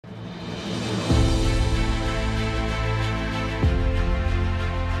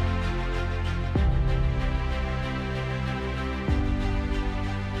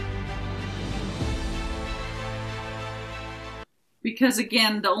Because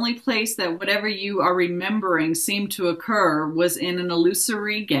again, the only place that whatever you are remembering seemed to occur was in an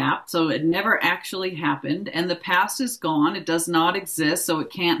illusory gap. So it never actually happened. And the past is gone. It does not exist. So it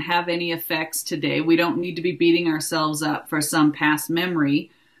can't have any effects today. We don't need to be beating ourselves up for some past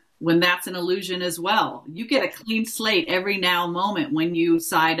memory when that's an illusion as well. You get a clean slate every now moment when you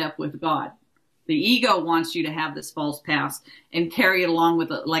side up with God. The ego wants you to have this false past and carry it along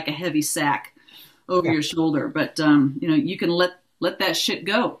with like a heavy sack over your shoulder. But, you can let that shit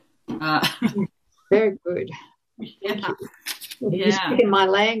go. Very good. Yeah. You're speaking my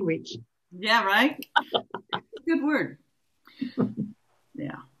language. Yeah, right? Good word.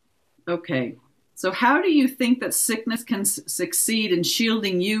 Yeah. Okay. So how do you think that sickness can succeed in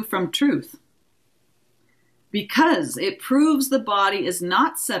shielding you from truth? Because it proves the body is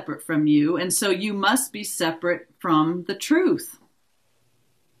not separate from you, and so you must be separate from the truth.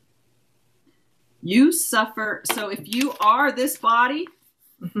 You suffer. So if you are this body,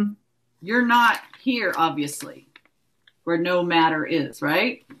 you're not here, obviously, where no matter is,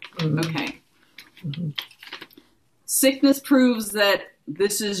 right? Okay. Sickness proves that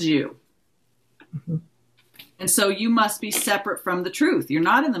this is you. And so you must be separate from the truth. You're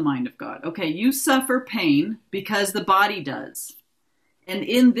not in the mind of God. Okay, you suffer pain because the body does. And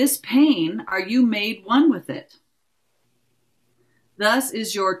in this pain, are you made one with it? Thus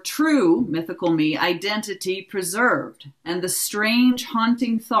is your true, mythical me, identity preserved, and the strange,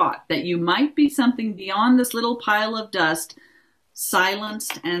 haunting thought that you might be something beyond this little pile of dust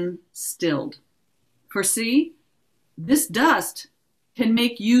silenced and stilled. For see, this dust can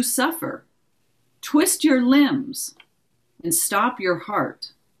make you suffer, twist your limbs, and stop your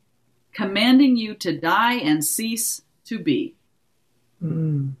heart, commanding you to die and cease to be.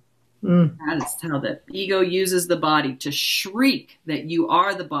 That is how the ego uses the body to shriek that you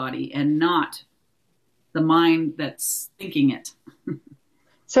are the body and not the mind that's thinking it.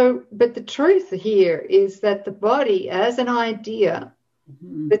 So, but the truth here is that the body as an idea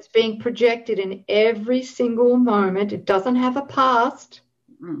that's being projected in every single moment, it doesn't have a past.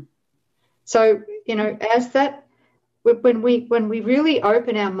 So, as that, when we really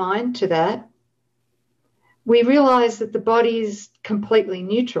open our mind to that, we realize that the body is completely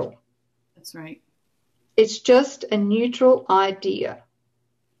neutral. That's right. It's just a neutral idea.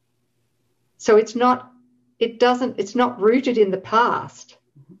 So it's not rooted in the past,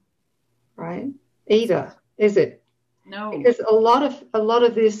 right? Either, is it? No. Because a lot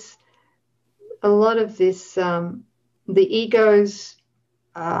of this, the ego's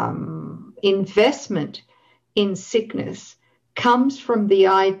investment in sickness comes from the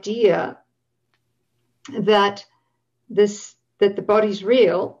idea that the body's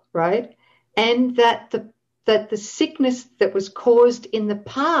real, right? And that the sickness that was caused in the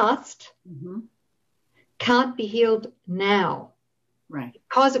past can't be healed now. Right.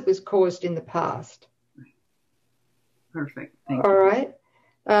 Because it was caused in the past. Right. Perfect. Thank All you. right.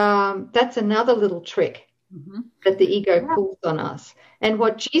 That's another little trick that the ego pulls on us. And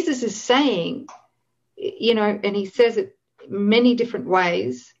what Jesus is saying, and he says it many different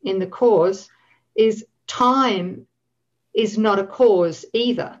ways in the Course, is time is not a cause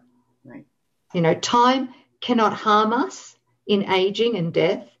either. Right. Time cannot harm us in aging and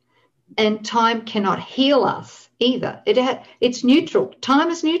death, and time cannot heal us either. It's neutral. Time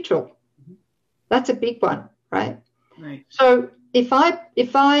is neutral. That's a big one, right? Right. So if I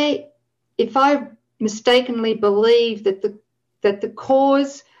mistakenly believe that the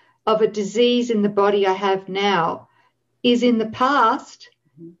cause of a disease in the body I have now is in the past,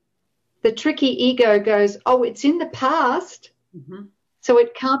 the tricky ego goes, oh, it's in the past, so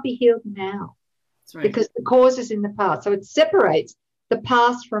it can't be healed now. That's right. Because the cause is in the past. So it separates the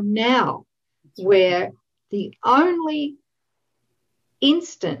past from now, where the only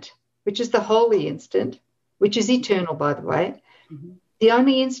instant, which is the holy instant, which is eternal, by the way, the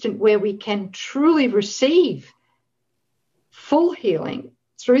only instant where we can truly receive full healing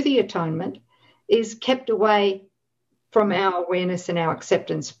through the atonement is kept away from our awareness and our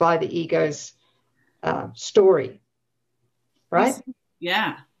acceptance by the ego's story, right?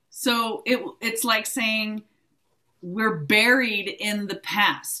 Yeah. So it's like saying we're buried in the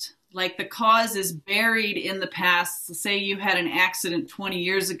past. Like the cause is buried in the past. Say you had an accident 20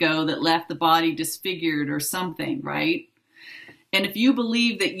 years ago that left the body disfigured or something, right? And if you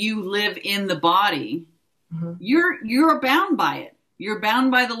believe that you live in the body, you're bound by it. You're bound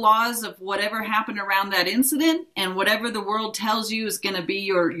by the laws of whatever happened around that incident, and whatever the world tells you is going to be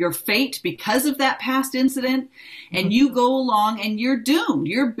your fate because of that past incident. And you go along and you're doomed.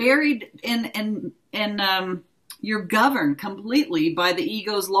 You're buried and you're governed completely by the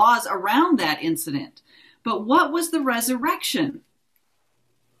ego's laws around that incident. But what was the resurrection?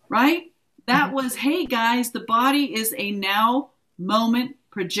 right? That was, hey guys, the body is a now moment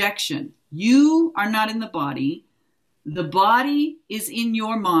projection. You are not in the body. The body is in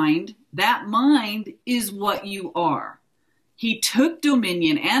your mind. That mind is what you are. He took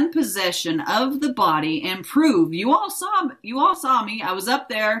dominion and possession of the body and proved, you all saw me. I was up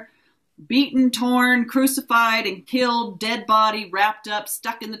there, beaten, torn, crucified, and killed, dead body, wrapped up,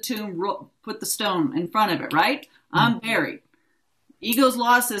 stuck in the tomb, put the stone in front of it, right? I'm buried. Ego's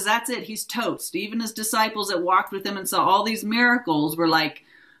law says that's it. He's toast. Even his disciples that walked with him and saw all these miracles were like,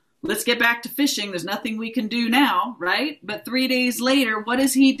 let's get back to fishing. There's nothing we can do now, right? But 3 days later, what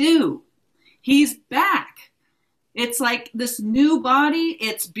does he do? He's back. It's like this new body.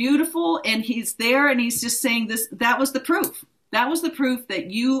 It's beautiful. And he's there and he's just saying this. That was the proof. That was the proof that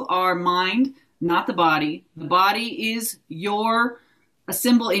you are mind, not the body. The body is a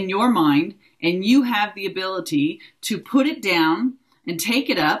symbol in your mind. And you have the ability to put it down and take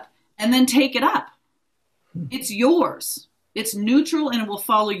it up and then take it up. It's yours. It's neutral and it will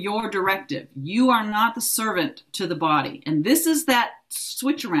follow your directive. You are not the servant to the body. And this is that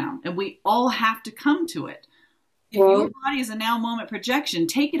switch around, and we all have to come to it. If your body is a now moment projection,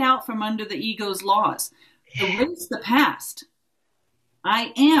 take it out from under the ego's laws. Erase the past.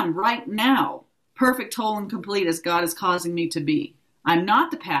 I am right now perfect, whole, and complete as God is causing me to be. I'm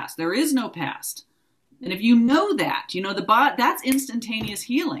not the past. There is no past. And if you know that, that's instantaneous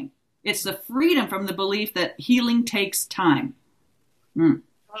healing. It's the freedom from the belief that healing takes time.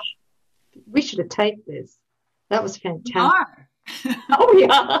 We should have taped this. That was fantastic. You are. Oh,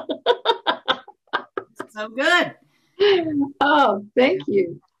 yeah. So good. Oh, thank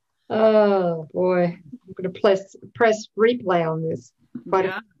you. Oh, boy. I'm going to press replay on this quite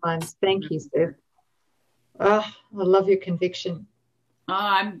a few times. Thank you, Steph. Oh, I love your conviction.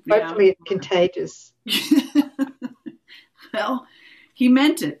 Hopefully it's contagious. Well, he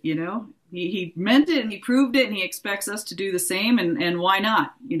meant it, He meant it and he proved it and he expects us to do the same. And why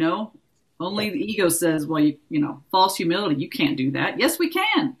not, Only the ego says, well, false humility, you can't do that. Yes, we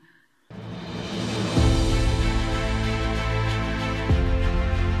can.